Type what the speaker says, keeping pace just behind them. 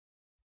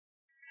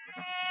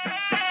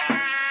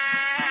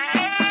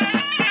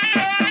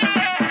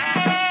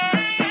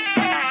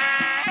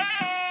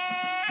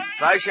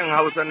Sashen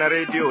Hausa na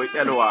Rediyo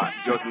Elwa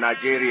Jos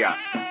Nigeria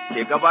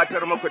ke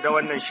gabatar muku da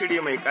wannan shiri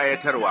mai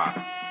ƙayatarwa,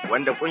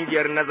 wanda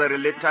ƙungiyar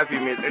nazarin littafi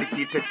mai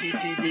tsarki ta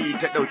TTV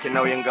ta ɗauki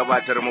nauyin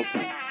gabatar muku.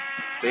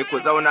 Sai ku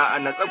zauna a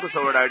natsa ku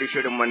saurari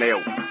shirinmu na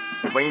yau,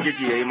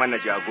 Ubangiji ya yi mana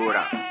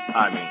jagora.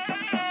 Amin.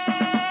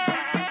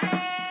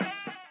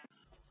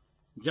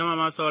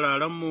 Jama'a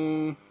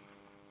sauraronmu,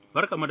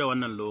 barkamu da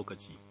wannan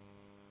lokaci,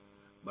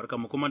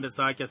 barkamu kuma da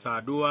sake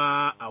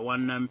saduwa a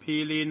wannan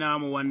fili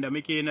namu wanda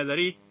muke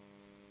nazari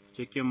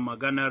cikin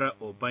maganar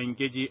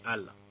Ubangiji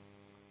Allah.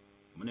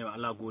 Mune wa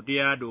Allah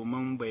godiya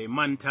domin bai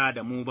manta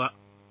da mu ba,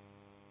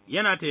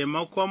 yana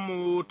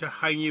taimakonmu ta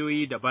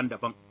hanyoyi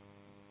daban-daban.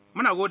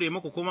 Muna gode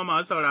muku kuma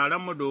masu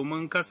sauraronmu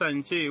domin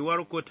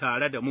kasancewarku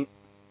tare da mu,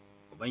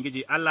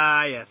 Ubangiji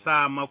Allah ya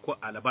sa maku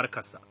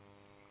albarkarsa.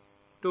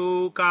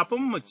 To,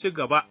 kafin mu ci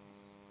gaba,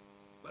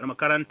 bari mu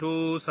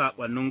karanto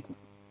saƙonninku.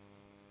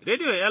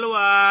 Rediyo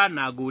Yalwa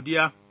na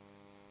godiya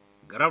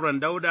ga Rabran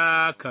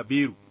Dauda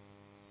Kabiru,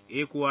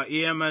 kuwa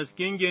EMS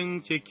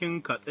Gingin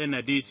cikin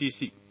Katsina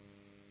DCC,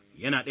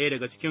 yana ɗaya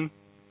daga cikin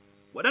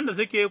waɗanda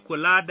suke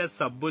kula da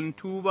sabbin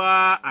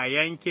tuba a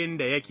yankin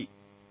da yake,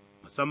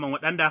 musamman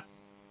waɗanda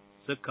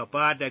suka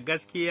ba da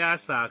gaskiya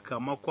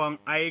sakamakon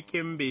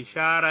aikin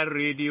bisharar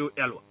Rediyo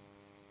Yalwa.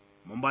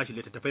 Mun ba shi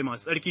littattafai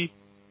masu tsarki,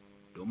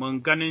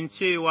 domin ganin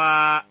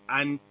cewa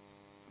an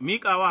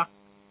miƙawa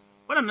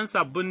waɗannan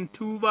sabbin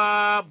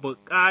tuba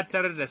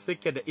buƙatar da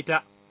suke da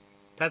ita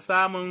ta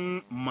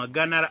samun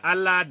maganar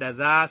Allah da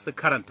za su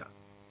karanta.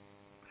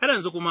 Har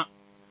yanzu kuma,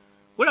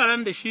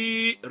 wuraren da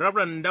shi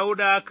Rabran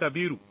Dauda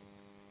Kabiru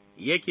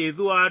yake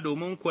zuwa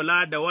domin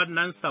kula da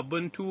wannan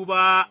sabbin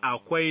tuba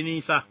akwai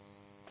nisa,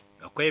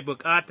 akwai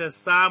buƙatar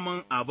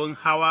samun abin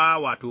hawa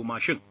wato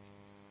mashin.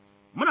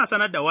 Muna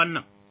sanar da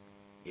wannan.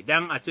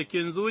 Idan a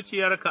cikin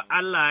zuciyarka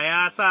Allah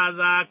ya sa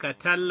za ka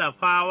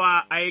tallafa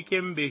wa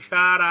aikin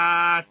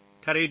bishara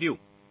ta rediyo,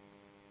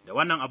 da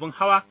wannan abin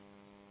hawa,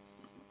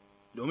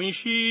 domin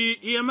shi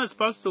EMS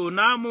Fasto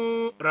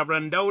namu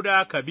Rabran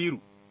Dauda Kabiru,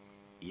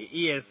 ya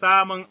iya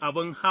samun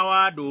abin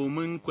hawa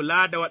domin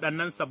kula da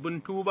waɗannan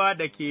sabbin tuba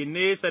da ke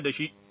nesa da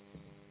shi,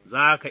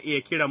 za ka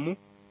iya kiran mu,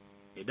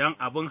 idan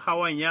abin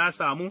hawan ya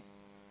samu,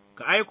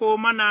 ka aiko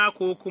mana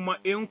ko kuma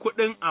in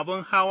kuɗin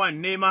abin hawan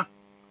nema.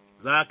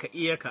 Za ka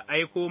iya ka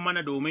aiko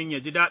mana domin ya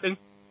ji daɗin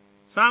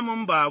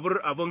samun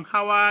babur abin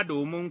hawa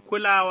domin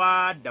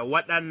kulawa da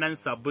waɗannan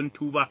sabbin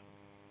tuba,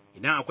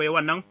 idan akwai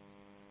wannan,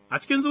 a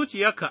cikin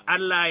zuciyarka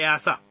Allah ya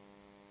sa,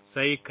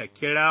 sai ka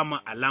kira mu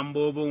a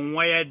lambobin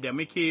wayar da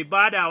muke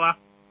badawa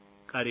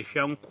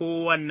ƙarshen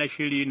kowanne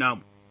shiri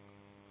namu,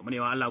 kuma ne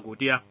wa Allah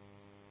godiya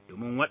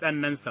domin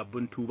waɗannan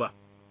sabbin tuba.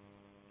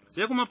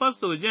 Sai kuma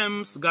Fasto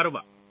James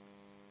Garba,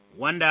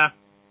 wanda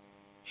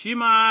shi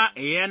ma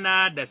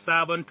yana da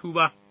sabon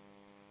tuba.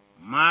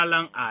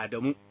 Malam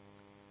Adamu,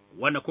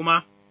 wanda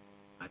kuma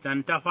a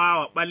can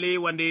Tafawa ɓale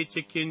wanda ya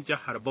cikin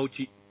jihar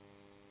Bauchi,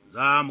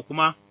 za mu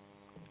kuma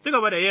ci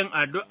gaba da yin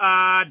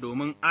addu'a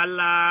domin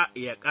Allah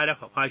ya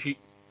ƙarfafa shi,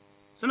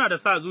 suna da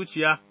sa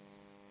zuciya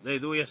zai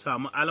zo ya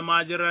samu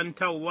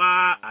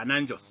almajirantarwa a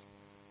nan Jos,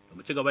 da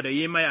mu ci gaba da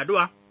yi mai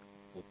addu'a,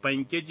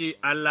 Ubangiji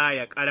Allah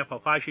ya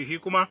ƙarfafa shi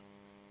kuma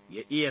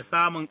ya iya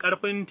samun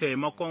ƙarfin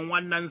taimakon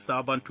wannan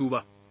sabon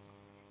tuba.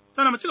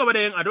 Sana mu ci gaba da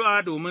yin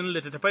addu'a domin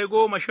littattafai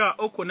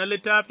 13 na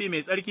littafi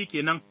mai tsarki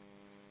kenan,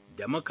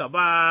 da muka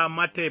ba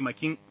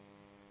mataimakin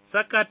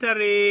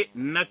sakatare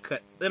na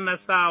Katsina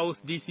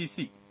South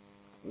DCC,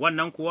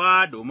 wannan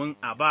kuwa domin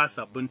a ba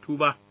sabbin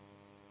tuba,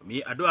 mu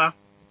yi addu'a,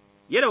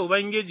 yadda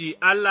Ubangiji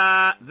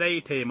Allah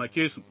zai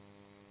taimake su,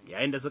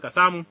 yayin da suka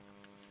samu,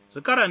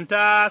 su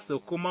karanta su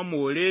kuma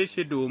more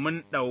shi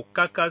domin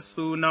ɗaukaka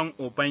sunan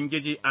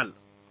Ubangiji Allah.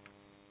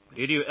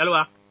 Rediyo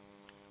Elwa,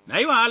 na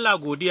yi wa Allah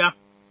godiya.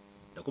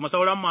 Da kuma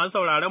sauran masu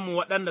sauraronmu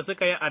waɗanda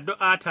suka yi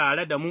addu'a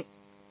tare da mu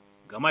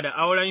game da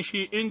auren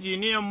shi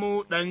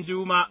injiniyanmu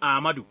Ɗanjuma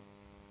Ahmadu,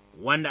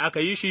 wanda aka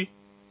yi shi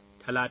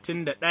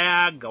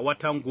 31 ga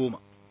watan 10. Mu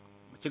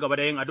ci gaba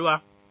da yin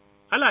addu'a,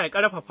 Allah ya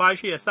ƙarfafa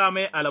shi ya sa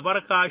mai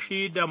albarka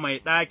shi da mai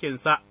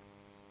ɗakinsa,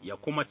 ya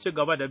kuma ci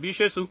gaba da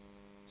bishe su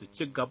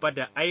ci gaba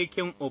da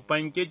aikin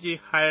Ubangiji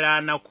har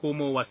rana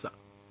komowarsa.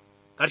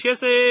 Ƙarshe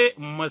sai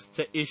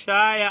Mr.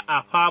 Ishaya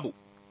Afabu,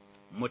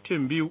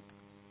 mutum biyu,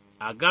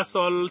 a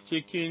Gasol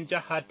cikin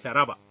jihar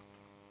Taraba,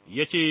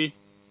 ya ce,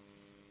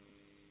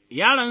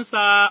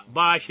 Yaransa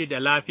ba shi da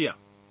lafiya,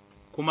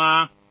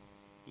 kuma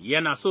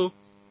yana so,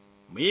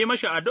 mu yi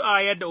mashi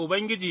addu'a yadda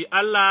Ubangiji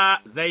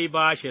Allah zai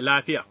ba shi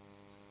lafiya.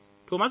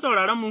 To,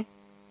 masauraranmu,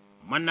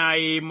 muna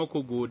yi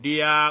muku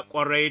godiya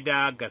ƙwarai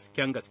da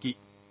gasken gaske,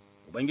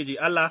 Ubangiji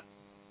Allah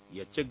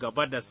ya ci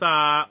gaba da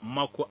sa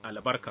maku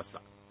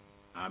albarkarsa.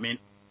 Amin.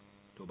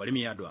 To, bari mu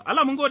yi addu'a.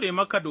 Allah mun gode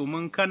maka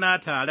domin kana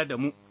tare da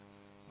mu.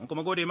 Mun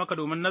kuma gode maka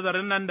domin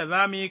nazarin nan da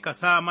za mu yi ka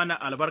sa mana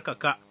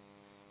albarkaka,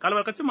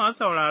 albarkaci masu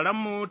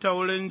sauraronmu ta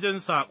wurin jin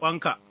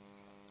saƙonka,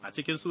 a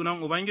cikin sunan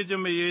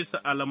Ubangijinmu Yesu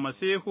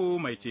almasihu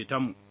mai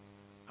cetonmu.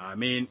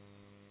 Amin.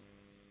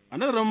 A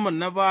nazarinmu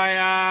na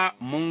baya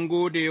mun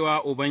gode wa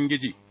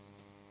Ubangiji,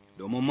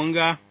 domin mun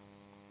ga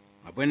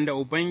abin da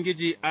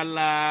Ubangiji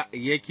Allah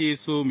yake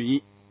so mu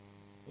yi,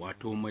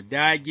 wato mu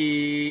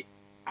dage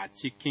a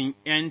cikin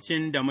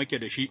 ’yancin da muke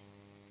da shi,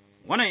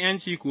 wannan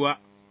 ’yanci kuwa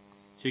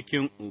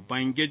cikin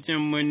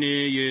Ubangijinmu ne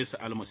Yesu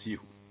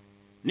almasihu.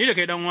 Ni da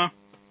kai ɗanwa,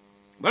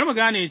 bari mu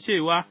gane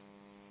cewa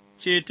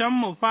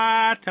cetonmu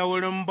fa ta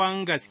wurin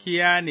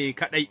bangaskiya ne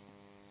kaɗai,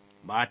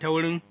 ba ta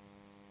wurin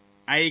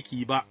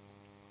aiki ba,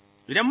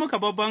 idan muka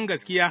babban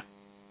gaskiya,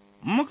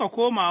 muka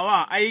koma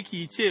wa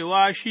aiki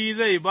cewa shi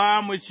zai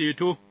ba mu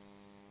ceto,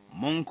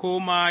 mun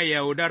koma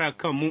yaudara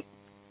kanmu,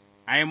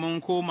 ai,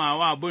 mun koma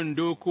wa bin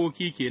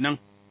dokoki kenan,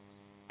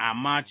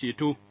 amma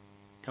ceto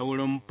ta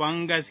wurin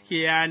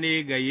bangaskiya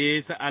ne ga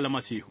Yesu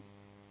almasihu.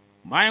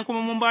 Bayan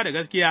kuma mun ba da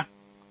gaskiya,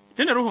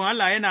 tunda Ruhun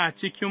Allah yana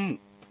cikinmu,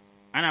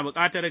 ana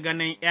bukatar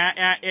ganin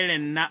 ’ya'ya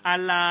irin na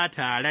Allah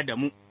tare da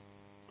mu,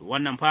 to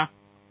wannan fa,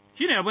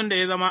 shi ne abin da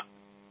ya zama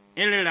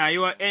irin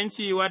rayuwar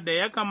 ’yanci wadda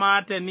ya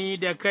kamata ni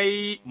da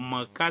kai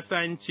mu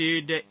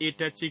kasance da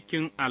ita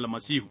cikin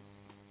almasihu.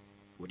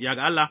 Godiya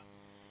ga Allah,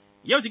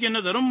 yau cikin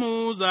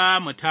nazarinmu za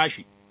mu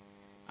tashi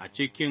a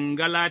cikin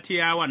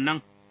Galatiyawan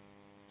nan,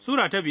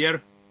 Sura ta 5,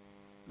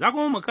 za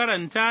kuma mu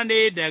karanta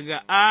ne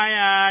daga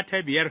aya ta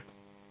 5,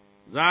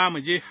 za mu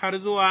je har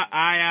zuwa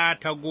aya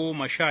ta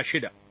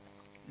 16,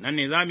 nan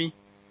ne za mu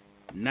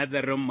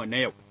nazarinmu na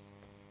yau.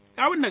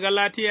 Abin da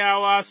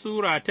Galatiyawa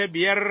Sura ta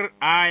 5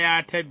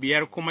 aya ta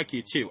 5 kuma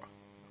ke cewa,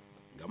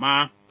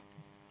 Gama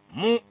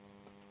mu,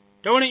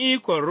 ta wurin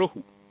ikon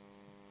Ruhu,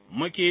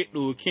 muke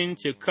ɗokin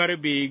cikar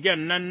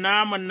begen nan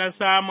namun na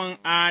samun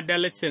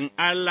adalcin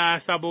Allah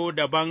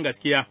saboda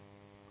bangaskiya,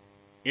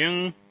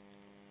 in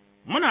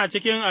muna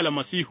cikin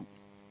almasihu,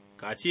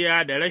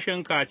 kaciya da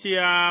rashin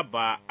kaciya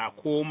ba a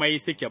komai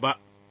suke ba,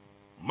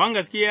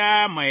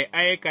 bangaskiya mai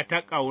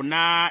aikata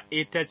ƙauna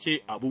ita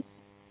ce abu,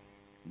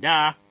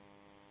 da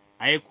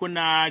ai,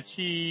 kuna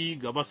ci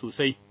gaba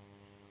sosai,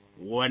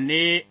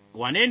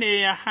 wane ne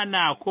ya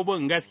hana ku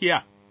bin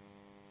gaskiya,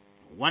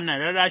 wannan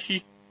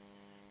rarrashi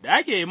da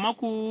ake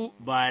maku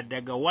ba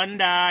daga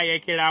wanda ya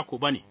kira ku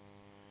ba ne,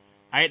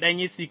 ai, ɗan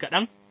yisi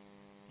kaɗan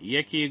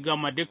yake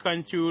gama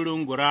dukan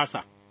curin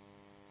gurasa,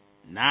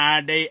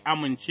 na dai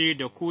amince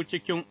da ku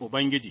cikin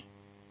Ubangiji,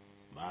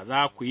 ba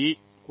za ku yi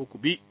ku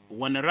bi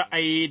wani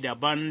ra'ayi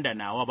daban da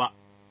nawa ba,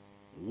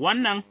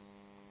 wannan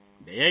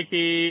da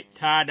yake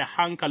ta da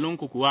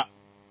hankalinku kuwa,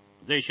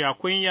 zai sha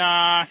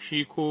kunya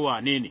shi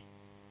kowane ne,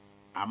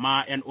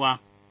 amma ’yan'uwa,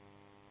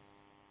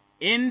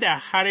 inda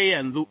har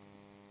yanzu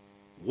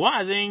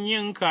wa'azin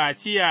yin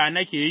kaciya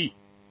nake yi,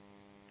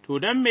 to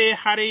don me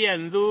har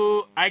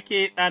yanzu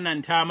ake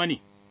tsananta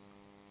mani,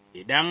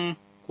 idan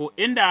ko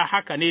inda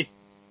haka ne,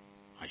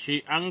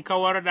 ashe an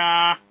kawar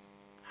da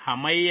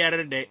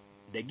hamayyar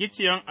da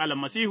gicciyen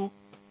almasihu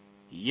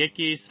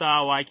yake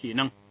sawa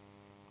kenan,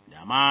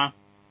 dama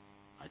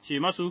a ce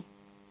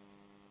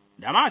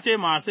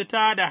masu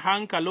tā da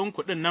hankalin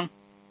kuɗin nan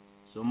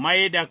su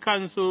mai da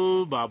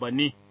kansu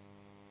babanni,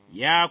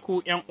 ya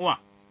ku ’yan'uwa,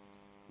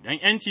 don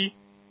 ’yanci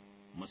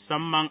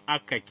musamman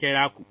aka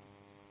kira ku,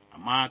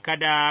 amma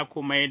kada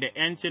ku mai da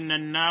 ’yancin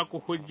nan naku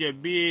hujja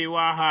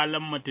biyewa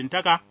halin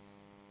mutuntaka,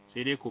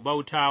 sai dai ku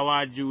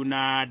bautawa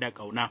juna da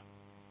ƙauna,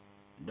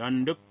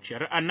 don duk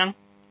shari'an nan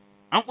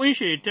an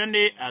ƙunshe ta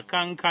ne a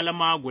kan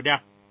kalma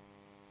guda,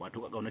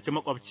 wato, ka ƙaunaci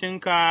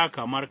maƙwabcinka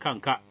kamar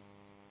kanka.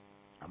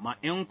 Amma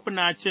in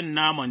kuna cin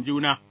naman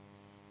juna,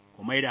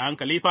 ku mai da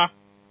hankali fa,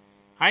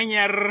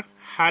 hanyar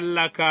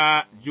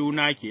hallaka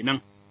juna kenan.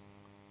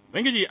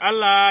 Ubangiji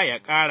Allah ya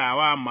ƙara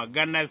wa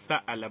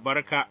maganarsa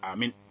albarka,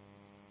 amin.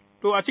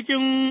 To, a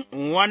cikin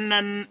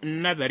wannan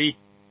nazari,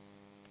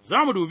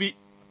 za mu dubi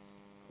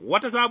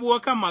wata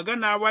sabuwar kan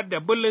magana wadda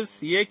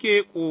Bulus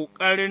yake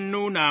ƙoƙarin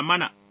nuna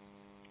mana,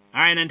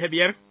 aya ta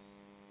 5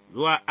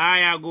 zuwa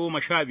aya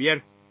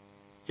 15,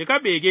 cika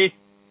bege.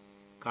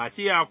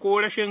 Kaciya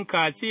ko rashin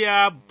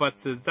kaciya ba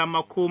su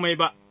zama komai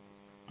ba,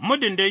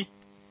 muddin dai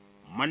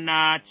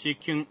muna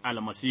cikin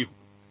almasihu,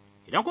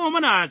 idan kuma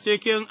muna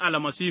cikin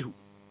almasihu,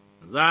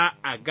 za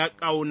a ga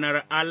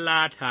ƙaunar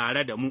Allah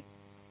tare da mu,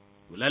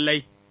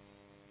 lallai,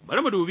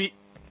 bari mu dubi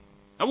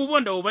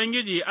abubuwan da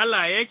Ubangiji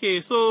Allah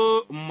yake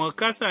so mu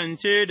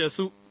kasance da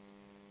su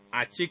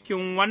a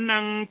cikin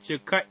wannan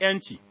cika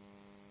 ’yanci,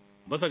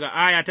 bisa ga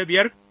aya ta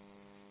 5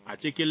 a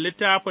cikin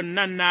littafin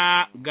nan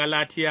na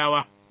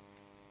Galatiyawa.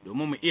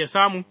 Domin mu iya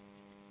samu,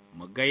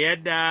 mu ga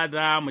yadda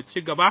za mu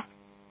ci gaba,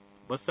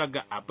 bisa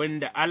ga abin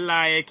da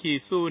Allah yake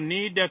so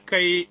ni da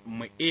kai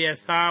mu iya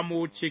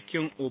samu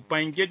cikin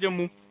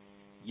Ubangijinmu,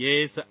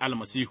 Yesu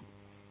almasihu.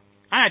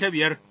 Aya ta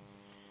 5,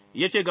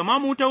 ya ce, Gama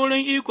mu ta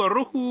wurin ikon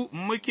Ruhu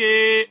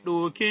muke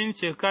ɗokin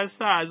cikar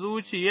sa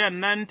zuciyar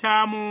nan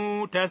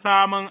tamu ta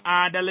samun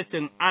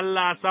adalcin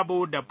Allah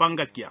saboda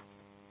bangaskiya.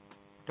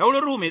 Ta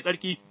wurin Ruhu mai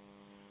tsarki,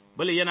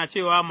 Bali yana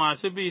cewa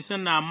masu bi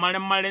suna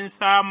marmarin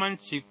samun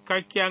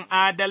cikakken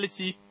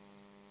adalci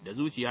da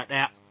zuciya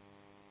ɗaya,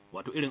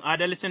 wato irin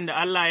adalcin da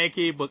Allah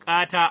yake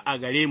bukata a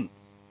gare mu,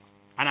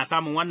 ana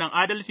samun wannan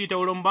adalci ta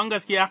wurin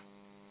bangaskiya,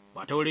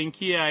 ba ta wurin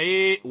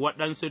kiyaye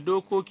waɗansu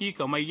dokoki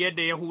kamar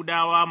yadda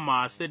Yahudawa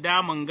masu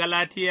damun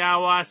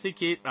Galatiyawa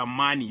suke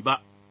tsammani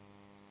ba.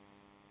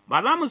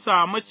 Ba za mu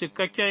samu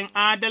cikakken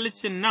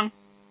adalcin nan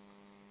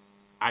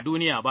a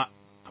duniya ba,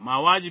 amma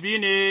wajibi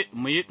ne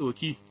mu yi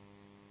ɗoki,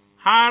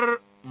 har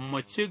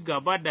mu ci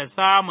gaba da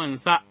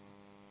samunsa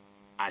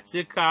a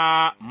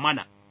cika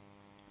mana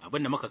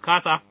abin da muka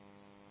kasa,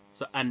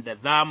 sa'an da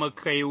za mu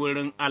kai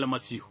wurin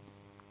almasihu.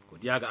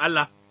 Godiya ga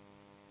Allah,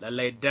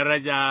 lallai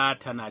daraja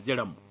tana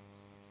jiranmu,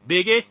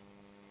 bege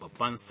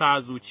babban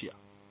sa zuciya.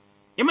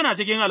 In muna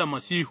cikin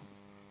almasihu,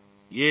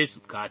 Yesu,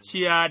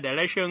 kaciya da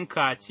rashin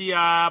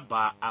kaciya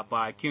ba a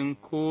bakin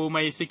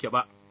komai suke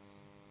ba,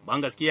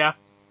 ban gaskiya,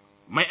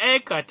 mai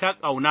aikata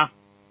ƙauna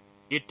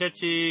ita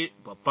ce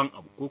babban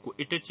abu, koko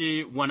ita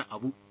ce wani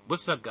abu,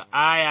 bisa ga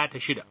aya ta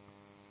 6.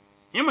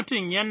 In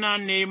mutum yana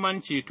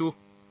neman ceto,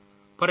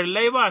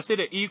 farillai ba su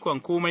da ikon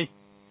komai,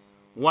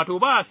 wato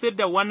ba su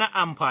da wani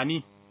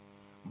amfani,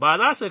 ba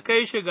za su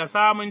kai shi ga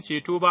samun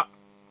ceto ba,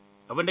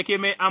 abin da ke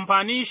mai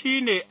amfani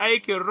shi ne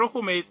aikin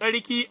Ruhu Mai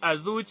Tsarki a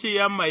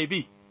zuciyar mai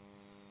bi,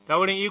 ta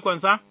wurin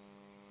ikonsa,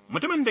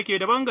 mutumin da ke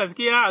da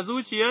bangaskiya a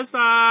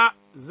zuciyarsa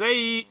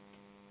zai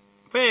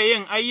faye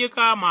yin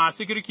ayyuka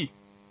masu kirki,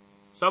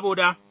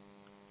 saboda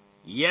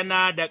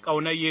yana da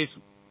ƙaunar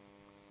Yesu,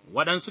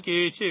 waɗansu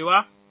ke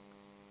cewa,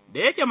 da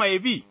yake mai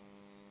bi,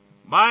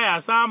 ba ya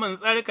samun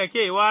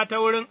tsarkakewa ta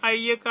wurin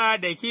ayyuka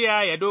da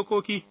kiyaye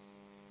dokoki,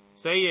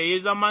 sai ya yi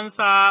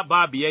zamansa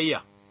ba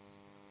biyayya,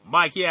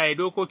 ba kiyaye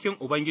dokokin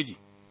Ubangiji,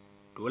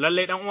 to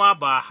lallai uwa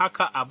ba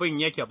haka abin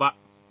yake ba,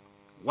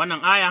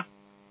 wannan aya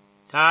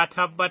ta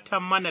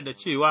tabbatar mana da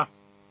cewa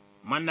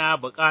mana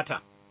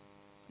bukata,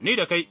 ni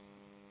da kai,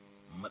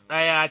 mu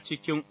tsaya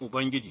cikin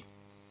Ubangiji,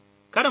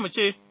 kada mu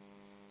ce,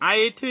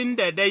 ai, tun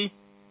da dai,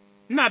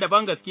 ina da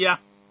bangaskiya,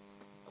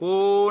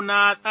 ko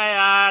na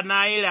tsaya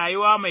na yi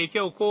rayuwa mai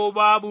kyau ko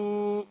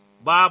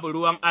babu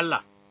ruwan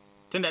Allah,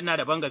 tunda ina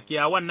da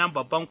bangaskiya, wannan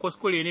babban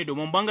kuskure ne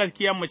domin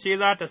bangaskiyanmu ce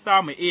za ta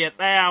sa mu iya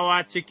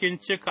tsayawa cikin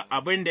cika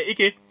abin da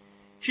ike,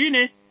 shi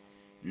ne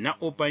na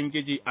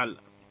Ubangiji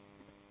Allah.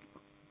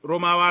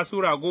 Romawa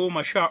Sura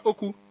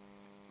 13,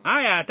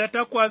 aya ta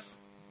 8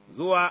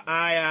 zuwa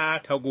aya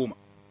ta 10.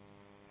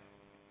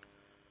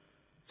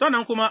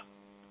 Sannan kuma,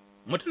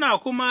 mutuna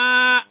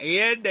kuma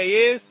yadda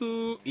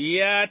Yesu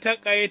ya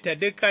taƙaita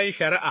dukan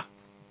shari'a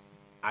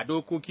a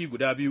dokoki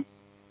guda biyu,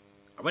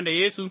 abinda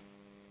Yesu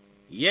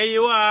ya yi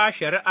wa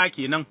shari'a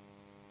kenan,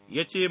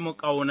 ya ce mu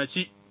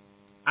ƙaunaci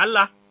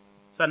Allah,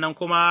 sannan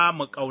kuma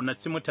mu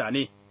ƙaunaci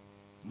mutane,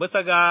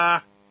 bisa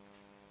ga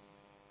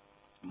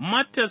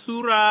Matta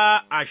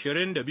Sura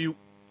 22,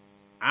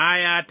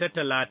 aya ta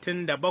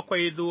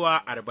 37 zuwa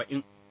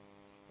 40,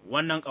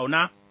 wannan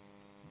ƙauna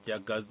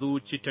daga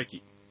zuci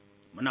take.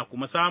 Muna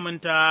kuma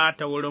samunta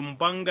ta wurin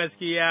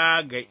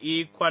bangaskiya ga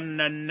ikon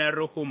nan na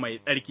Ruhu Mai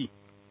Tsarki.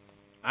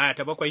 Aya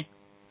ta 7,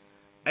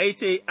 ai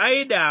ce,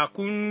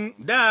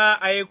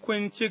 ai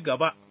kun ci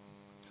gaba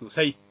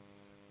sosai,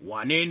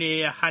 wane ne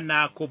ya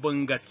hana ku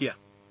bin gaskiya?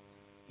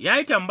 Ya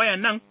yi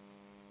tambayan nan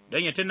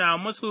don ya tuna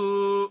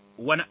musu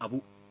wani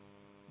abu,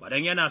 ba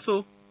don yana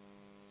so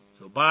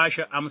su ba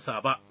shi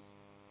amsa ba,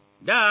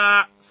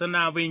 da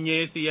suna bin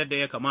Yesu yadda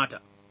ya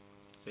kamata,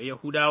 sai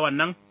Yahudawan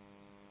nan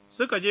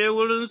suka je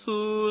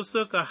wurinsu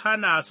suka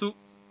hana su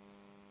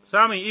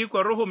samun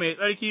ikon Ruhu Mai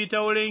Tsarki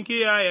ta wurin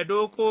kiyaye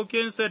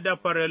dokokinsu da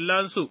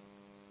farillansu.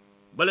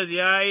 Bulus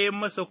ya yi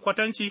musu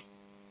kwatanci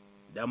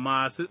da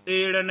masu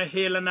tsere na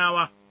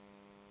Helanawa,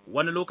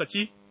 wani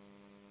lokaci,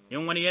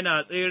 in wani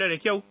yana tsere da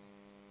kyau,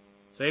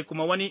 sai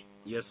kuma wani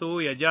ya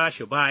so ya ja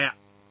shi baya,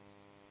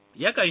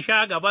 yakan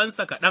sha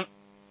gabansa kaɗan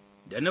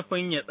da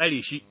nufin ya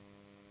tsare shi.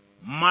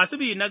 Masu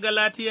bi na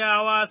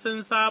Galatiyawa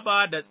sun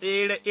saba da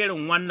tsere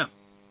irin wannan,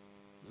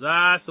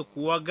 za su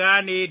kuwa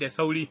gane da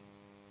sauri.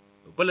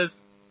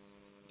 Bulus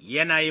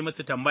yana yi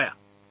musu tambaya,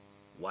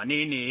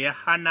 wane ne ya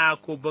hana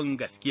ku bin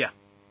gaskiya?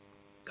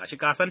 Gashi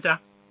ka santa,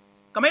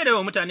 kamar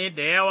yadda mutane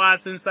da yawa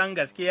sun san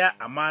gaskiya,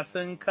 amma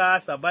sun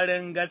kasa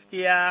barin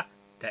gaskiya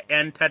ta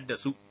 ’yantar da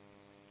su.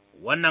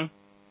 Wannan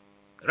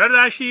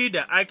rarrashi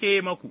da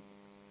ake maku,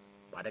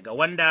 ba daga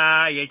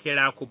wanda ya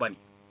kira ku ba ne,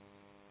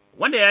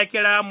 wanda ya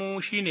kira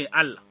mu shi ne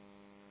Allah,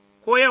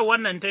 ko yau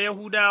wannan ta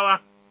Yahudawa,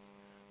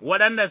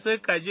 waɗanda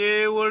suka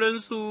je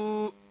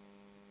wurinsu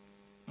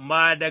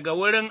ba daga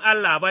wurin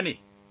Allah ba ne,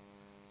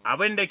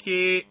 abin da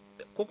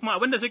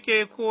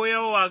suke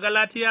koyawa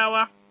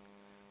Galatiyawa,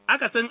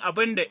 akasin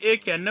abin da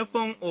yake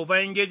nufin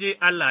Ubangiji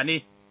Allah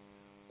ne,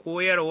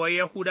 koyarwar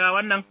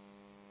Yahudawan nan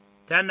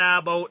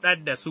tana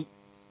bauɗar da su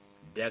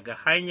daga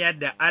hanyar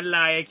da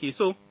Allah yake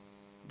so,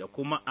 da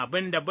kuma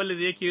abin da Bulus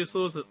yake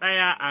so su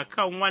tsaya a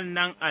kan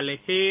wannan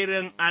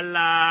alherin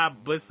Allah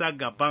bisa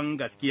gaban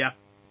gaskiya.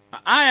 A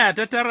aya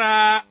ta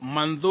 9,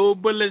 manzo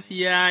Bulus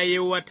ya yi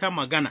wata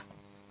magana,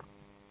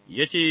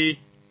 ya ce,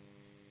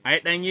 Ai,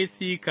 ɗan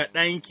yisi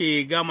kaɗan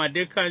ke gama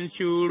dukan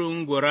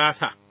curin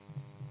gurasa,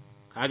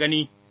 ka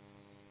gani,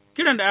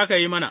 kiran da aka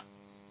yi mana,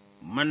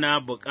 muna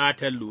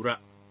bukatar lura.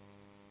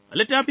 A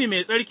littafi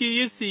mai tsarki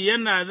yisi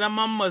yana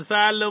zaman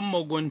misalin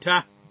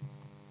mugunta,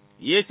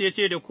 Yesu ya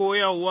ce da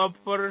koyarwar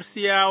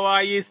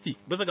Farisiyawa yisti,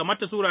 bisa ga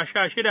Matta Sura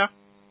 16,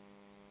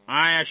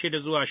 aya 6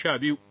 zuwa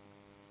 12.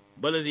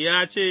 Bulus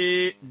ya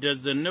ce da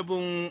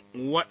zunubin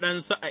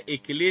waɗansu a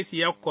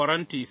Ikkilisiya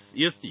Korintis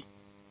yisti,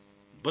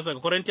 bisa ga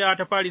Korintiyawa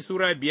ta fari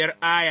Sura 5,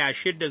 aya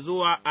 6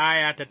 zuwa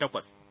aya ta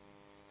 8.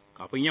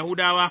 Kafin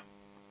Yahudawa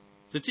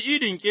su ci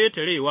idin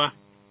ƙetarewa,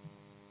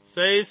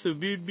 sai su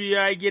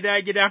bibiya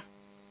gida-gida,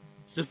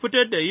 su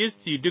fitar da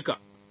yisti duka,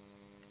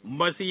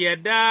 ba su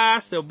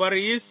yarda su bar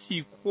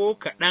yisti ko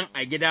kaɗan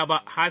a gida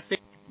ba, har sai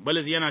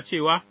Bulus yana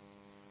cewa,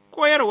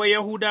 koyarwar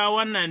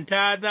Yahudawan nan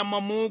ta zama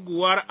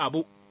muguwar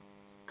abu,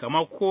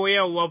 kamar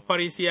koyarwar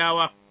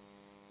Farisiyawa,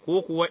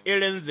 ko kuwa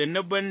irin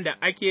zunubin da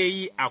ake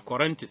yi a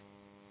Korintis,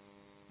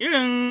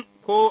 irin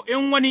ko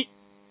in wani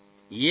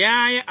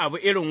ya yi abu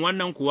irin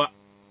wannan kuwa,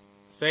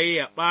 sai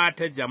ya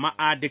ɓata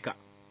jama'a duka,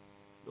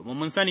 domin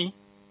mun sani,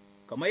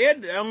 kamar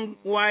yadda ɗan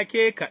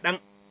wake kaɗan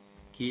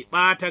ke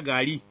ɓata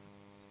gari,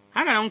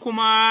 haka nan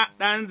kuma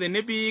ɗan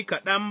zunubi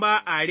kaɗan ba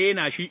a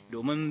rena shi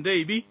domin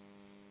zai bi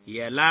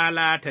ya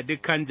lalata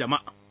dukan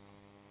jama'a.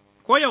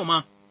 Ko yau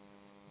ma,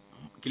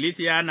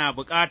 ikkilisiya na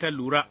bukatar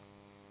lura,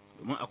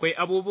 domin akwai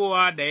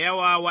abubuwa da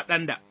yawa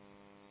waɗanda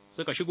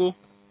suka shigo,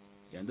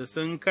 yanzu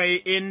sun kai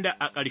inda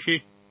a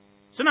ƙarshe,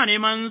 suna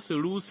neman su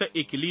rusa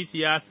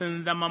ikkilisiya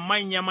sun zama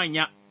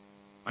manya-manya,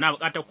 muna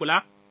bukatar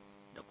kula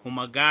da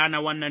kuma gane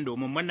wannan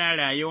domin muna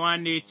rayuwa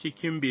ne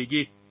cikin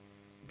bege.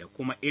 Da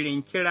kuma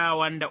irin kira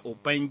wanda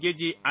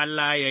Ubangiji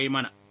Allah ya yi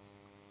mana.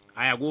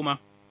 Aya 10,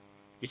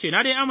 ya ce,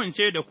 Na dai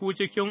amince da ku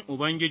cikin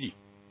Ubangiji,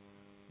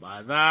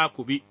 ba za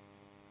ku bi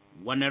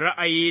wani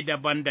ra'ayi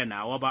daban da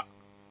nawa ba,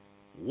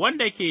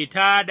 wanda ke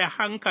ta da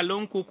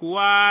hankalinku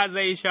kuwa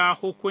zai sha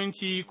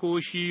hukunci ko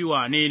shi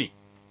wane ne.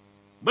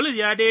 Bulus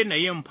ya daina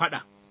yin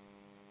faɗa,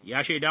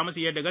 ya shaida musu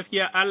yadda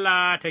gaskiya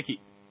Allah take,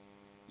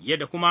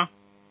 yadda kuma,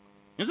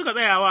 in suka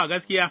tsayawa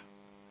gaskiya,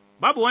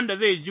 babu wanda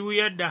zai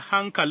juyar da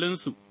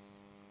hankalinsu.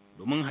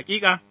 Domin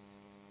hakika,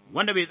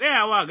 wanda bai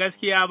tsayawa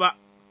gaskiya ba,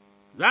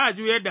 za a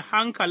juyar da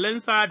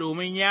hankalinsa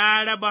domin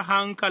ya raba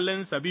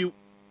hankalinsa biyu,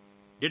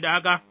 duk da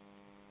haka,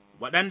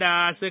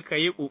 waɗanda suka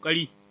yi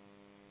ƙoƙari,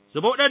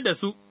 su bauɗar da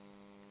su,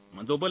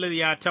 manzo Bulus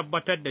ya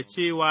tabbatar da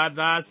cewa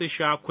za su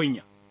sha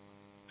kunya,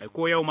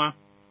 ko yau ma,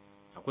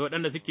 akwai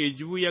waɗanda suke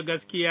juya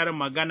gaskiyar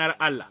maganar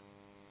Allah,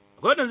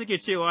 akwai waɗanda suke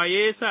cewa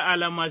Yesu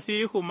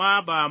almasihu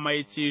ma ba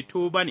mai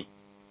ceto ba ne,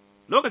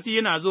 lokaci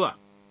yana zuwa.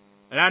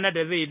 Ranar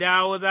da zai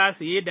dawo za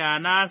su yi da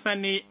na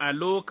sani a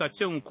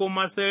lokacin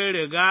kuma sun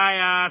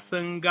rigaya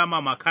sun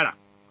gama makara,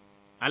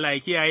 Allah ya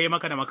kiyaye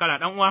maka da makara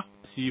ɗan'uwa,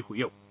 sihu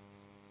yau,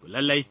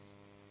 lallai,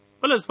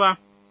 Bulus fa,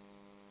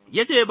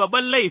 ya ce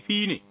babban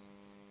laifi ne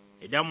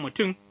idan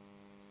mutum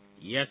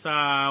ya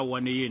sa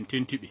wani yin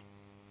tuntuɓe,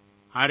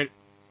 har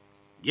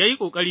ya yi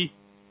ƙoƙari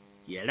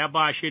ya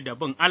raba shi da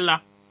bin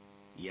Allah,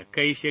 ya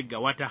kai shi ga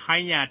wata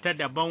hanya ta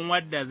daban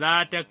wadda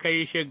za ta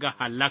kai shi ga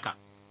hallaka,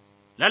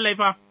 lallai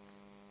fa.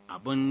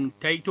 Abin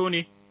taito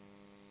ne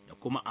da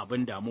kuma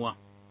abin damuwa.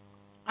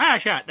 Aya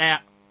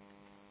 11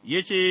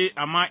 ya ce,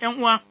 Amma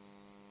 ’yan'uwa,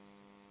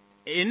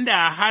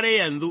 inda har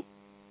yanzu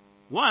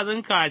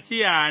wa'azin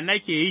kaciya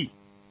nake yi,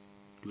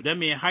 to da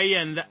me har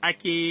yanzu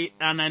ake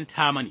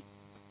tsananta mani,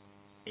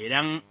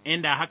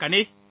 inda haka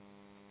ne,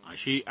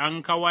 ashe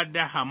an kawar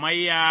da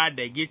hamayya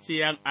da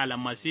gicciyen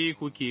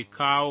almasihu ke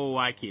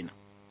kawowa kenan.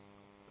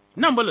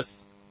 Nan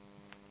Bulus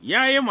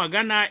ya yi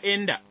magana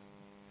inda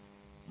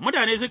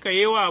mutane suka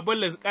yi wa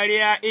Bulus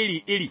ƙarya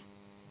iri-iri,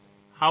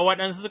 har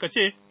waɗansu suka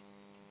ce,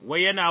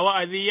 wai yana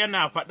wa'azi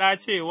yana faɗa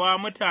cewa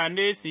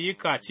mutane su yi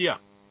kaciya,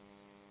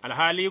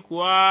 alhali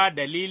kuwa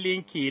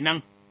dalilin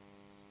kenan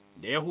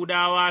da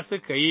Yahudawa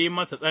suka yi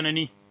masa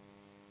tsanani,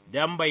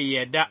 don bai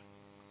yarda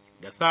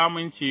da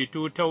samun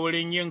ceto ta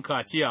wurin yin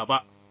kaciya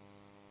ba,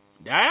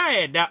 da ya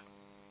yarda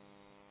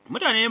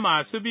mutane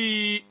masu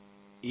bi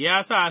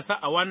ya sa su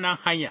a wannan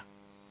hanya,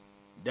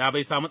 da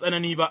bai samu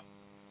tsanani ba.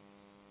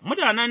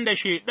 Mutanen da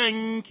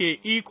Shaiɗan ke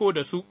iko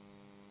da su,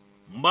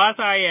 ba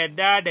sa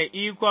yarda da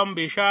ikon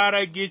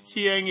bisharar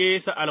gicciyen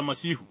Yesu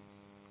almasihu,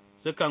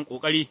 sukan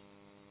ƙoƙari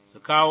su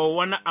kawo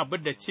wani abu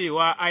da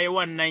cewa ai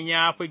wannan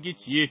ya fi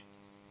gicciye,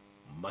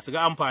 ba su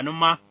ga amfanin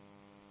ma,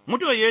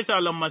 mutuwar Yesu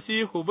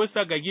almasihu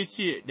bisa ga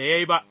gicciye da ya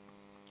yi ba,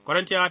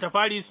 Korintiyawa ta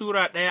fari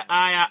Sura 1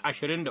 aya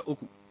 23,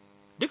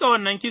 duka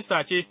wannan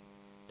kisa ce,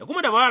 da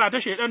kuma dabara ta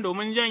Shaiɗan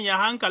domin janye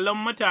hankalin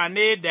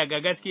mutane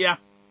daga gaskiya.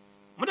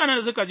 Mutanen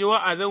da suka ji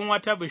wa'azin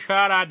wata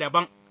bishara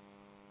daban,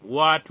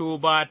 wato,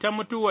 ba ta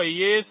mutuwar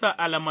Yesu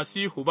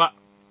almasihu ba,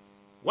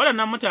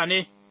 waɗannan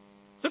mutane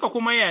suka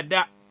kuma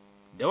yarda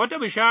da wata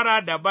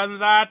bishara daban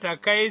za ta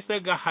kai su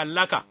ga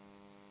hallaka,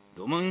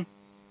 domin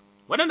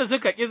waɗanda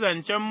suka ƙi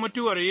zancen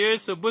mutuwar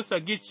Yesu bisa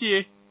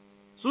gicciye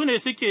su ne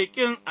suke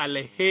ƙin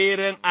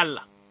alherin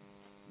Allah.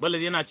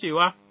 Bulus yana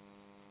cewa,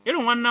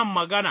 irin wannan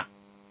magana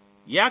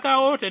ya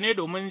kawo ta ne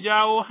domin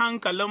jawo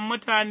hankalin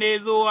mutane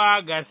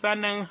zuwa ga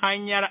sanin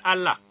hanyar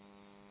Allah,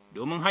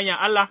 domin hanyar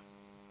Allah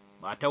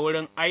ba ta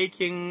wurin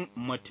aikin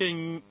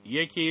mutum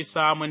yake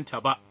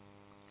samunta ba,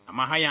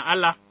 amma hanyar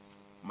Allah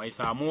mai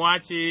samuwa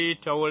ce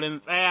ta wurin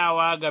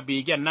tsayawa ga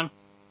begen nan,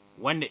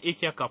 wanda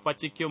ike kafa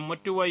cikin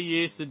mutuwar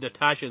Yesu da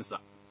tashinsa,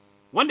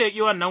 wanda ya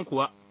ƙi wannan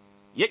kuwa,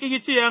 ya ƙi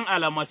gicciyen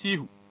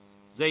almasihu,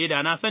 zai yi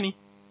da na sani,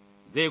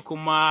 zai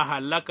kuma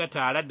hallaka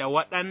tare da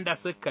waɗanda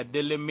suka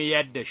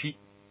dilmiyar da shi,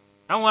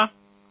 ɗanwa,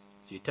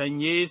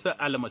 ceton Yesu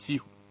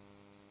almasihu,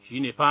 shi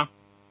ne fa,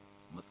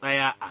 mu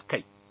tsaya a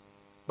kai,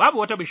 babu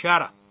wata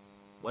bishara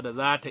wadda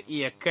za ta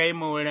iya kai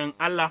mu wurin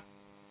Allah,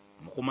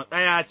 mu kuma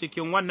tsaya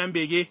cikin wannan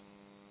bege,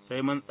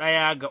 sai mun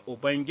tsaya ga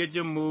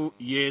Ubangijinmu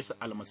Yesu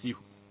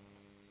almasihu.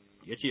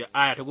 Ya ce,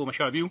 aya ta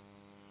 12,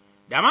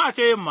 da ma a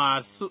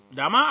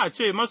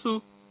ce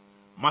masu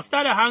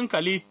tada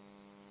hankali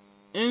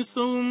in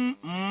sun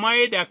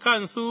mai da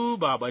kansu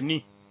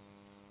babanni,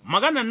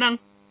 maganan nan,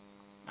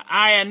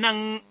 ayan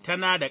nan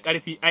tana da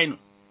ƙarfi ainu,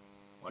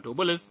 wato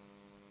Bulus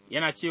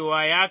yana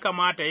cewa ya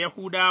kamata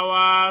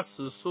Yahudawa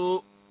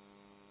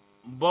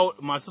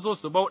masu so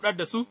su bauɗar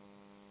da su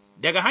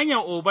daga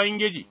hanyar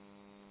Ubangiji,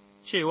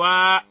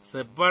 cewa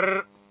su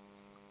bar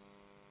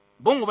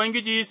bin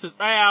Ubangiji su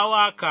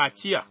tsayawa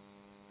kaciya,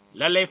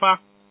 lallai fa,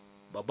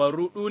 babban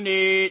ruɗu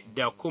ne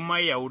da kuma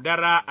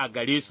yaudara a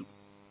gare su,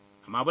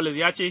 amma Bulus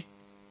ya ce,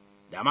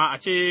 da ma a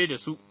ce da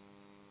su,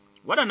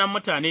 waɗannan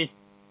mutane,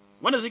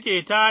 wanda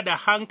suke ta da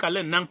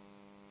hankalin nan,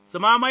 su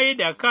mamaye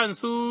da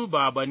kansu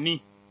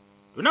babanni,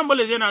 tunan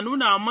Bulus yana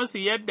nuna musu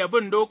yadda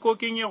bin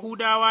dokokin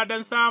Yahudawa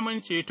don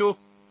samun ceto,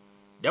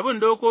 da bin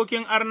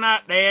dokokin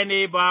arna ɗaya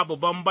ne babu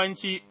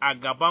bambanci a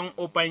gaban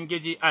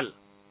Ubangiji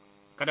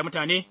kada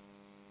mutane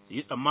su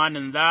yi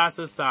tsammanin za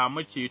su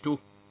samu ceto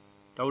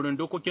ta wurin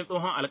dokokin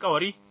tsohon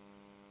alkawari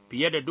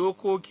fiye da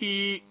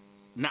dokoki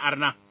na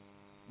arna,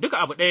 duka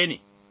abu ɗaya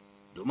ne,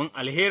 domin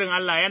alherin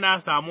Allah yana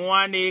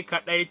samuwa ne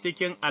kaɗai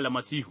cikin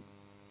almasihu,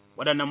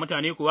 waɗannan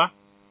mutane kuwa,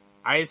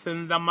 ai,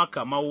 sun zama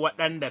kamar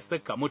waɗanda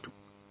suka mutu,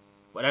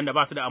 waɗanda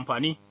ba su da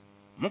amfani,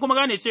 mun kuma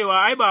gane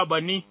cewa ai,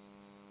 babanni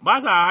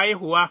ba sa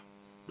haihuwa,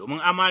 domin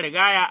amma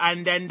rigaya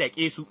an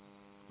dandake su,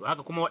 to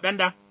haka kuma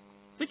waɗanda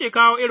suke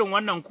kawo irin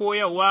wannan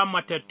koyarwa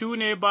matattu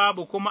ne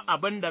babu kuma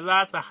abin da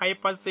za su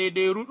haifar sai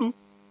dai ruɗu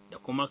da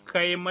kuma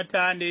kai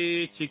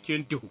mutane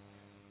cikin duhu.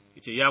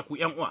 Yace, ya ku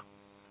 ’yan'uwa,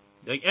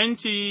 don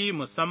 ’yanci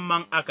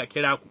musamman aka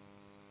kira ku,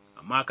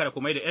 amma kada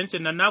ku mai da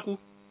 ’yancin nan naku,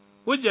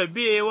 hujjar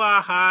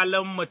biyewa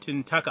halin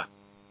mutuntaka,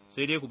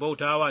 sai dai ku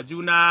bauta wa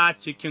juna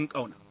cikin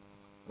ƙauna.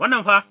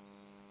 Wannan fa,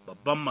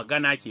 babban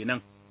magana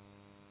kenan.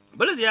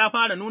 Bulus ya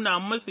fara nuna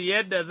musu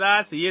yadda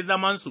za su yi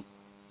zamansu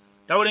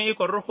ta wurin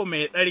ikon Ruhu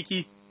Mai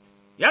Tsarki,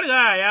 ya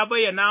riga ya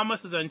bayyana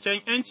musu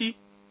zancen ’yanci,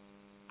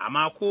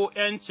 amma ko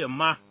 ’yancin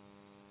ma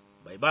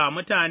bai ba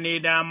mutane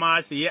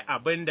dama su yi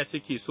abin da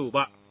suke so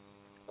ba,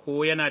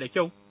 ko yana da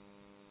kyau,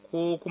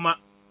 ko kuma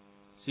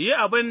su yi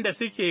abin da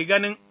suke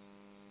ganin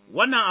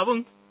wannan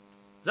abin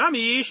za mu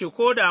yi shi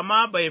ko da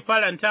ma bai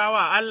faranta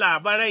wa Allah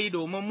ba rai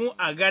domin mu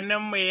a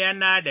ganinmu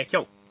yana da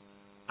kyau,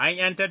 an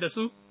 ’yantar da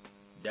su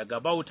daga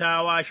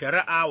bautawa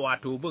shari'a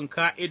wato bin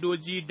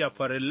ka'idoji da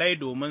farillai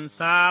domin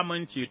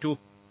samun ceto,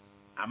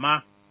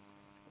 amma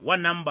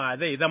wannan ba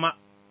zai zama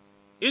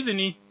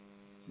izini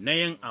na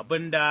yin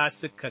abin da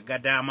suka ga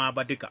dama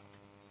ba duka.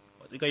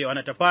 Wasiƙar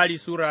Yohana ta fari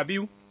Sura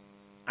 2,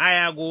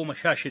 aya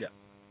 16.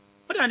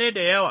 Mutane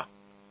da yawa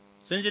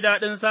sun ji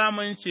daɗin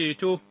samun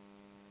ceto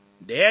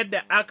da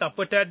yadda aka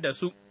fitar da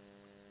su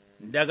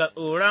daga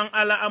tsoron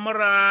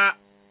al'amura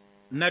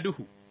na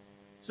duhu,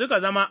 suka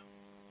zama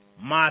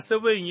masu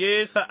bin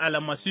Yesu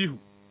almasihu,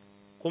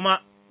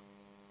 kuma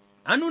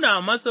an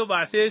nuna masu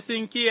ba sai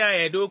sun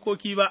kiyaye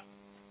dokoki ba,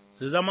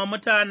 su zama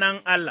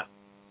mutanen Allah,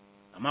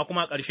 amma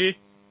kuma ƙarshe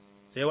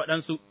sai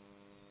waɗansu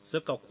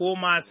suka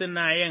koma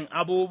suna yin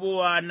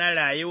abubuwa na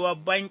rayuwar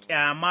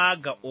banƙyama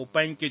ga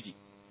Ubangiji.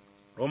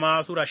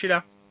 Romawa Sura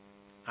 6,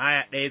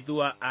 aya 1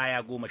 zuwa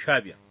aya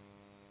 15.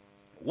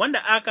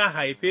 Wanda aka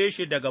haife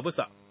shi daga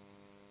bisa,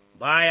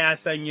 baya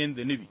son yin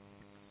zunubi,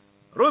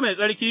 Ruhu Mai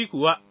Tsarki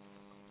kuwa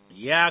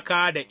ya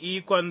ka da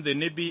ikon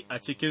zunubi a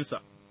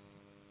cikinsa,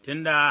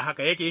 tunda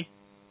haka yake,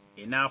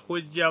 ina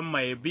hujjan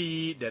mai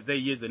bi da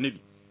zai yi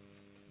zunubi.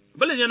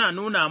 Bulus yana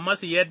nuna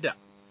masu yadda,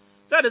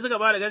 sa da suka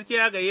ba da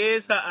gaskiya ga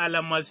Yesu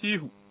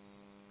almasihu,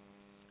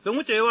 sun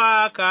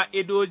wucewa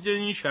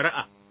ka'idojin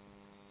shari'a,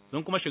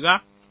 sun kuma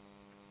shiga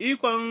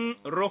ikon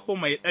Ruhu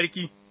Mai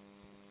Tsarki,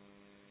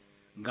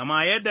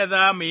 gama yadda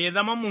za mu yi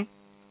zamanmu,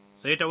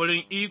 sai ta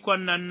wurin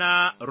ikon nan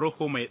na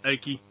Ruhu Mai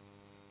Tsarki,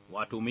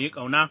 wato mu yi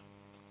ƙauna,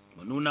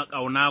 mu nuna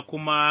ƙauna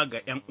kuma ga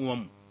 ’yan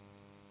uwanmu.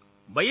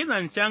 Bai yi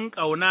zancen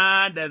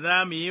ƙauna da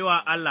za mu yi wa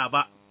Allah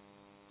ba,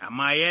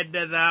 amma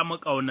yadda za mu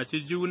ƙaunaci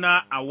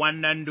juna a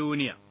wannan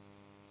duniya,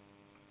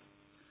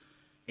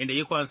 inda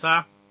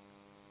ikonsa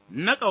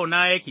na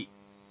ƙauna yake,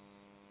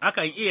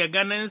 akan iya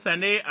ganinsa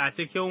ne a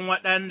cikin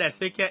waɗanda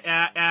suke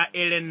 ’ya'ya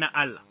irin na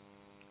Allah.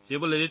 Sai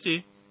Bulus ya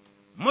ce,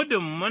 muddin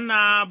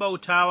muna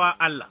bautawa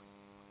Allah,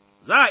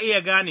 za a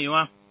iya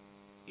ganewa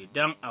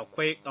idan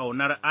akwai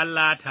ƙaunar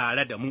Allah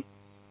tare da mu,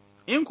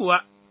 in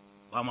kuwa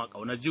ba mu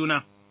ƙaunar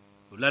juna,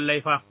 to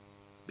lallai fa,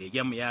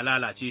 begenmu ya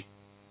lalace,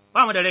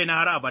 ba mu da rai na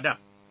har abada,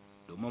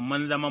 domin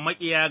mun zama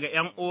maƙiya ga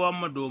 ’yan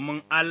uwanmu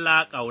domin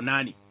Allah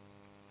ƙauna ne.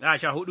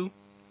 14,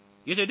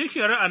 ya ce duk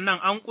shari'an nan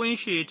an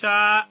ƙunshe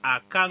ta a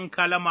kan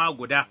kalma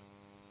guda,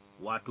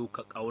 wato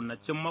ka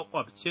ƙaunaci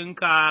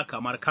maƙwabcinka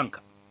kamar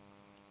kanka.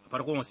 A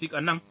farkon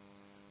wasiƙan nan,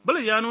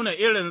 Bulus ya nuna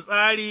irin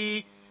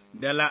tsari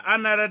da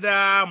la'anar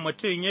da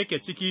mutum yake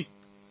ciki,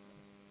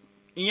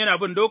 in yana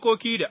bin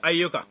dokoki da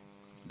ayyuka,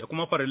 da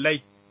kuma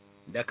farillai,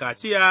 da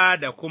kaciya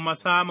da kuma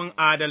samun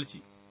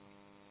adalci.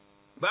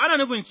 Ba ana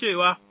nufin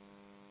cewa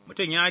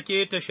mutum ya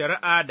keta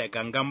shari'a da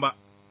gangan ba,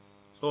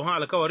 tsohon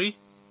alkawari,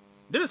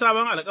 duk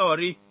sabon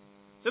alkawari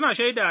suna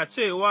shaida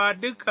cewa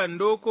dukan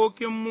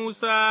dokokin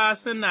Musa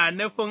suna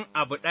nufin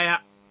abu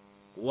ɗaya,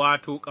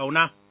 wato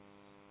ƙauna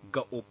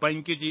ga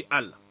Ubangiji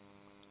Allah,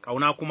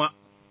 ƙauna kuma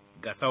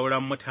ga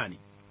sauran mutane.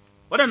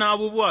 Waɗannan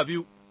abubuwa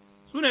biyu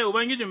su ne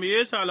Ubangijinmu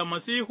Yesu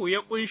almasihu ya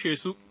ƙunshe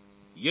su,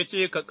 ya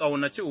ce ka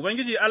ƙaunaci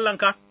Ubangiji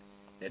Allahnka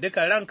da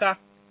dukan ranka,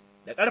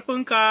 da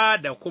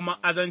ƙarfinka da kuma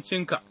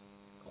azancinka, ka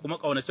kuma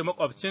ƙaunaci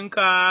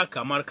maƙwabcinka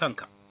kamar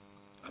kanka.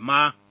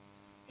 Amma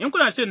in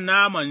kuna cin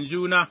naman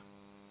juna,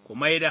 ku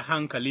mai da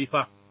hankali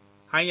fa,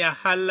 hanya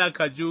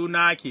hallaka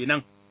juna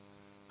kenan.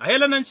 A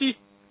Helenanci,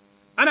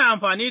 ana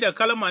amfani da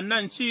kalmar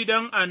nan ci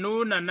don a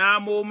nuna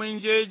namomin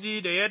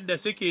jeji da yadda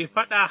suke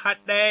faɗa har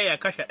ɗaya ya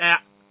kashe ɗaya,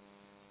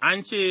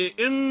 an ce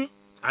in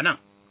a nan,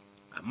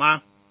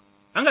 amma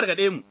an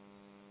gargaɗe mu,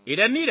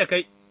 idan ni da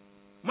kai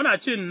muna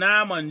cin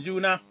naman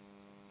juna,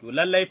 to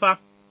lallai fa,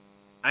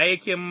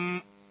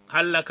 aikin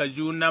hallaka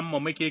junanmu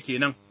muke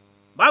kenan,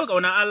 babu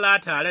ƙaunar Allah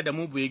tare da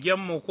mu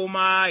begenmu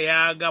kuma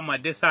ya gama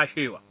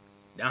disashewa,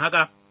 don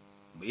haka,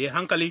 mu yi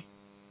hankali,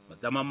 mu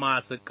zama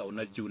masu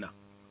ƙaunar juna.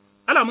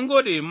 Allah mun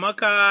gode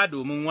maka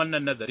domin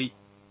wannan nazari,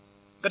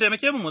 ka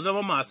taimake mu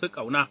zama masu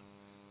ƙauna,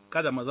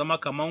 kada mu zama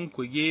kaman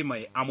kuge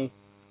mai amo,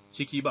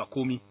 ciki ba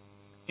komi,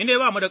 in dai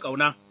ba mu da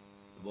ƙauna,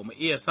 ba mu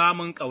iya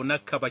samun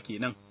ƙaunarka ba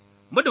kenan,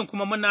 muddin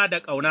kuma muna da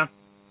ƙauna,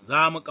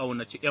 za mu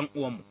ƙaunaci ’yan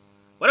uwanmu.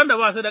 Waɗanda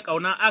ba su da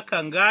ƙauna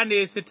akan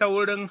gane su ta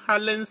wurin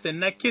halinsu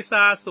na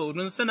kisa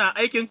saurin suna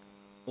aikin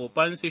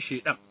ofansu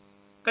Shaiɗan.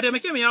 Ka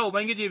taimake mu ya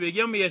Ubangiji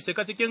begenmu ya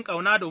cika cikin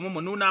ƙauna domin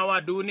mu nuna wa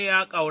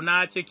duniya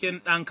ƙauna cikin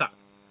ɗanka,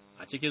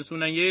 a cikin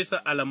sunan Yesu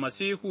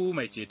almasihu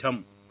mai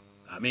cetonmu.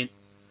 Amin.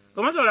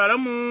 Domin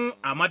sauraronmu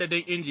a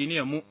madadin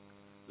injiniyanmu,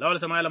 Lawal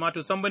Sama'ila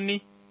Matu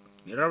Sambunni,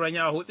 ni rarren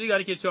ya hutsi ga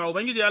nake cewa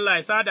Ubangiji Allah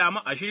ya sada mu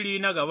a shiri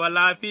na gaba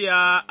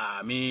lafiya.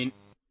 Amin.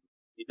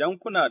 Idan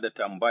kuna da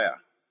tambaya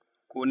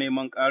ko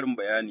neman ƙarin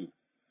bayani,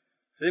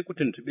 sai ku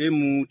tuntuɓe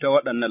mu ta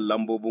waɗannan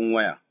lambobin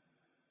waya,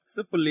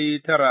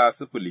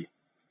 09098takwas-2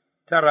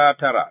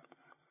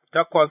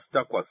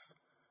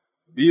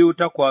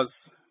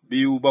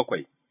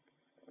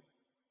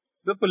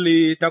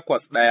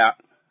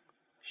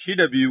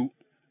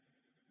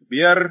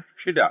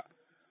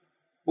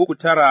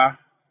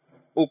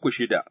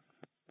 081-62-5-6-3-9-3-6.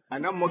 A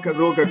nan muka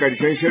zo ga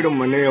ƙarshen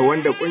shirinmu na yau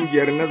wanda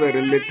ƙungiyar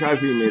nazarin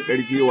littafi mai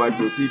tsarki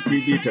wato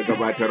TTV ta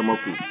gabatar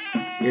maku.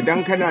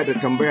 Idan kana da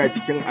tambaya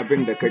cikin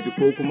abin da ka ji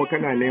ko kuma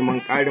kana neman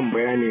ƙarin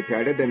bayani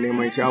tare da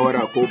neman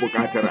shawara ko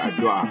buƙatar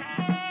addu'a,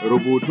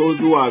 rubuto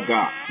zuwa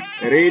ga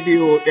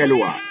Radio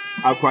Elwa,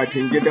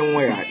 akwatin gidan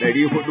waya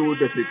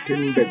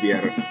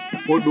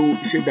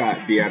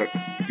 465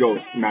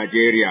 Jos,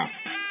 Najeriya.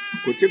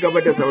 Ku ci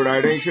gaba da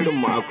sauraron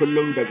shirinmu a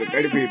kullum daga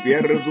ƙarfe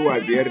 5 zuwa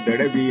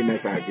 5:30 na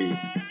safe.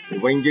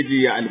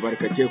 Ubangiji ya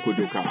albarkace ku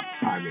duka.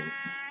 Amin.